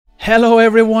Hello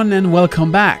everyone and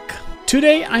welcome back.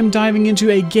 Today I'm diving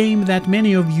into a game that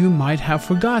many of you might have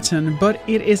forgotten, but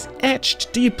it is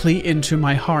etched deeply into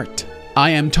my heart.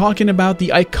 I am talking about the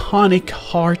iconic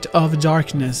Heart of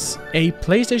Darkness, a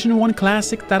PlayStation 1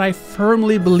 classic that I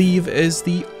firmly believe is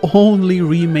the only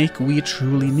remake we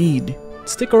truly need.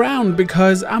 Stick around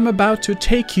because I'm about to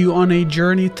take you on a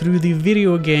journey through the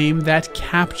video game that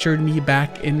captured me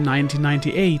back in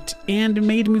 1998 and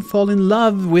made me fall in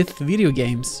love with video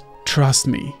games. Trust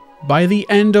me, by the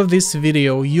end of this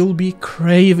video you'll be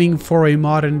craving for a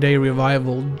modern day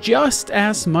revival just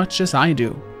as much as I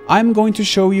do. I'm going to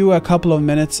show you a couple of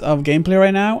minutes of gameplay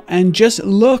right now and just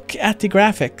look at the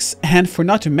graphics, and for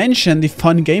not to mention the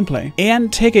fun gameplay,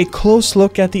 and take a close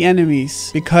look at the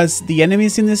enemies, because the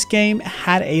enemies in this game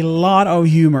had a lot of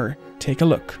humor. Take a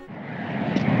look.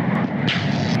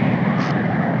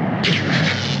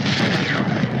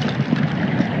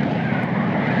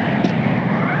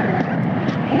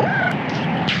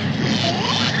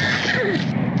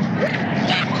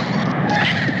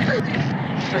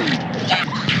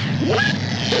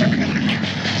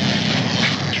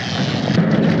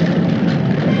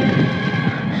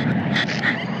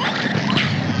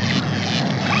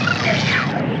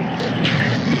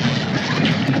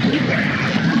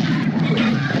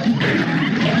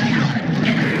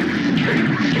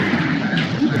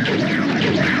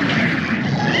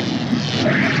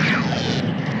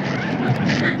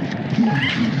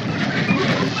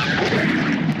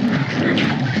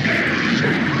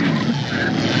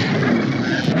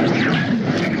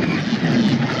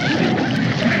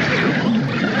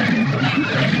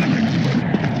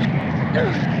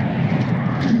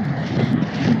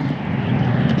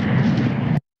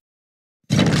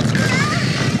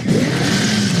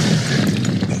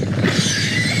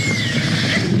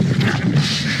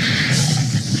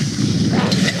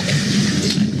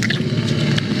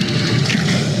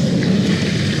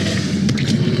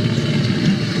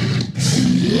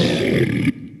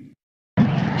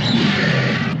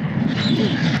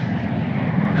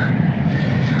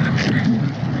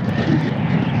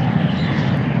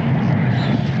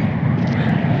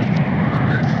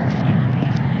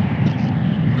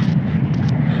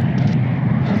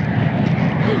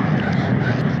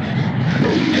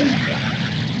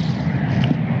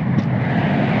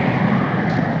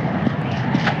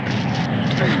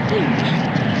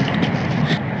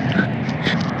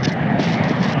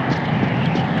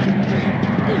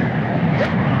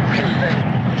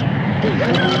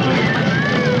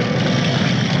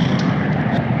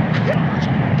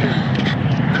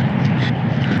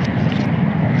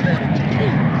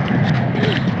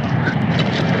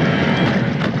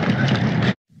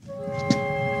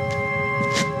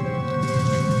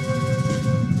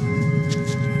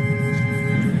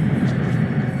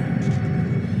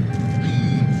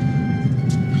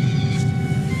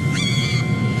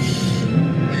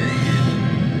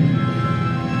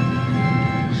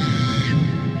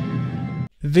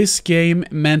 This game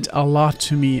meant a lot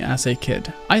to me as a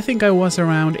kid. I think I was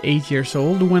around 8 years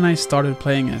old when I started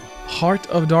playing it. Heart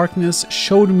of Darkness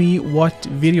showed me what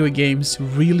video games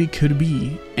really could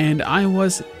be, and I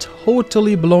was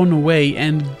totally blown away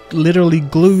and literally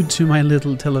glued to my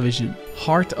little television.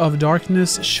 Heart of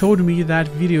Darkness showed me that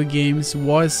video games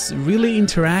was really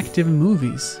interactive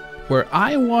movies, where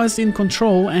I was in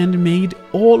control and made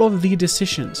all of the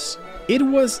decisions. It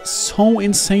was so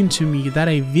insane to me that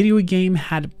a video game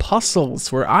had puzzles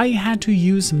where I had to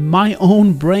use my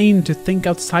own brain to think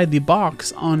outside the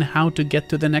box on how to get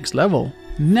to the next level.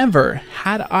 Never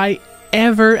had I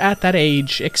ever at that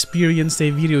age experienced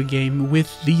a video game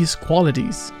with these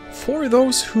qualities. For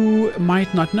those who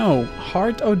might not know,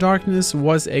 Heart of Darkness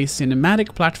was a cinematic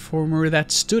platformer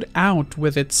that stood out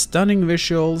with its stunning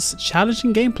visuals,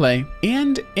 challenging gameplay,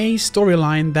 and a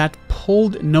storyline that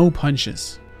pulled no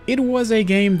punches. It was a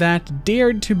game that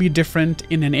dared to be different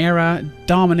in an era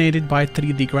dominated by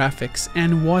 3D graphics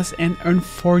and was an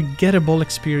unforgettable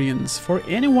experience for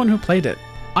anyone who played it.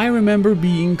 I remember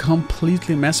being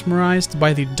completely mesmerized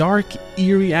by the dark,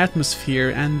 eerie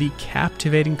atmosphere and the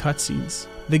captivating cutscenes.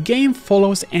 The game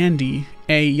follows Andy,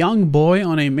 a young boy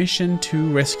on a mission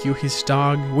to rescue his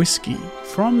dog Whiskey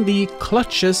from the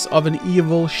clutches of an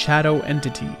evil shadow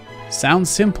entity.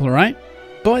 Sounds simple, right?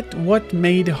 But what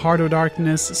made Heart of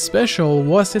Darkness special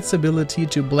was its ability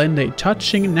to blend a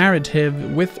touching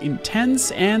narrative with intense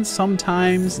and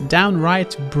sometimes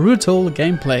downright brutal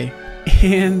gameplay.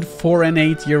 And for an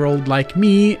 8-year-old like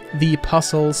me, the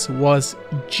puzzles was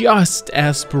just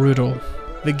as brutal.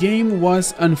 The game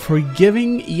was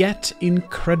unforgiving yet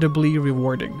incredibly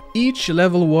rewarding. Each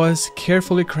level was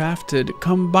carefully crafted,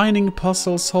 combining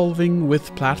puzzle solving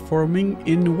with platforming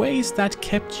in ways that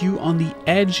kept you on the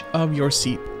edge of your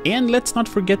seat. And let's not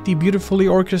forget the beautifully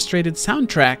orchestrated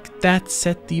soundtrack that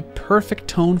set the perfect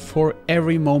tone for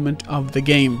every moment of the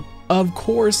game. Of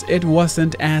course, it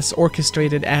wasn't as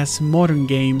orchestrated as modern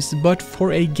games, but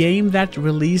for a game that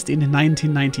released in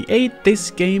 1998, this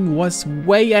game was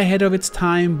way ahead of its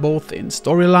time both in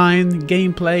storyline,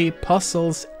 gameplay,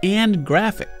 puzzles, and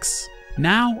graphics.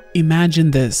 Now imagine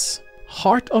this.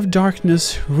 Heart of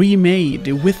Darkness remade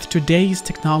with today's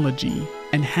technology.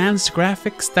 Enhanced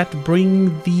graphics that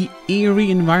bring the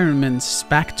eerie environments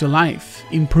back to life,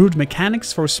 improved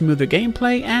mechanics for smoother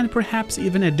gameplay, and perhaps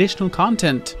even additional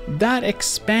content that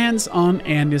expands on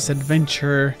Andy's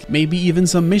adventure, maybe even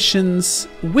some missions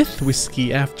with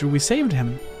Whiskey after we saved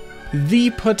him.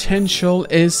 The potential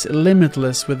is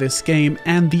limitless with this game,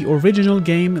 and the original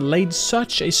game laid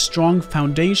such a strong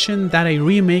foundation that a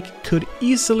remake could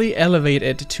easily elevate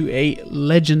it to a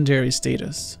legendary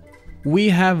status. We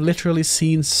have literally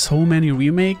seen so many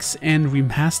remakes and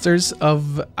remasters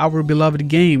of our beloved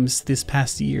games this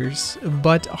past years,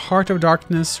 but Heart of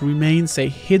Darkness remains a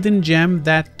hidden gem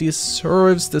that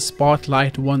deserves the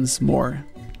spotlight once more.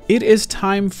 It is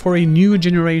time for a new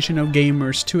generation of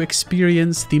gamers to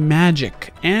experience the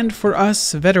magic, and for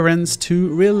us veterans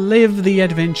to relive the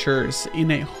adventures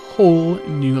in a whole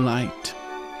new light.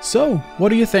 So, what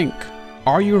do you think?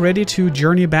 Are you ready to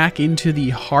journey back into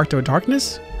the Heart of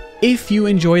Darkness? If you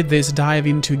enjoyed this dive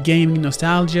into gaming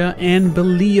nostalgia and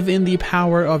believe in the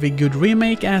power of a good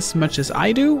remake as much as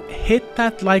I do, hit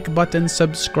that like button,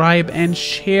 subscribe, and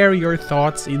share your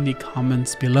thoughts in the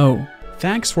comments below.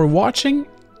 Thanks for watching,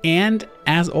 and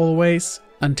as always,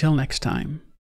 until next time.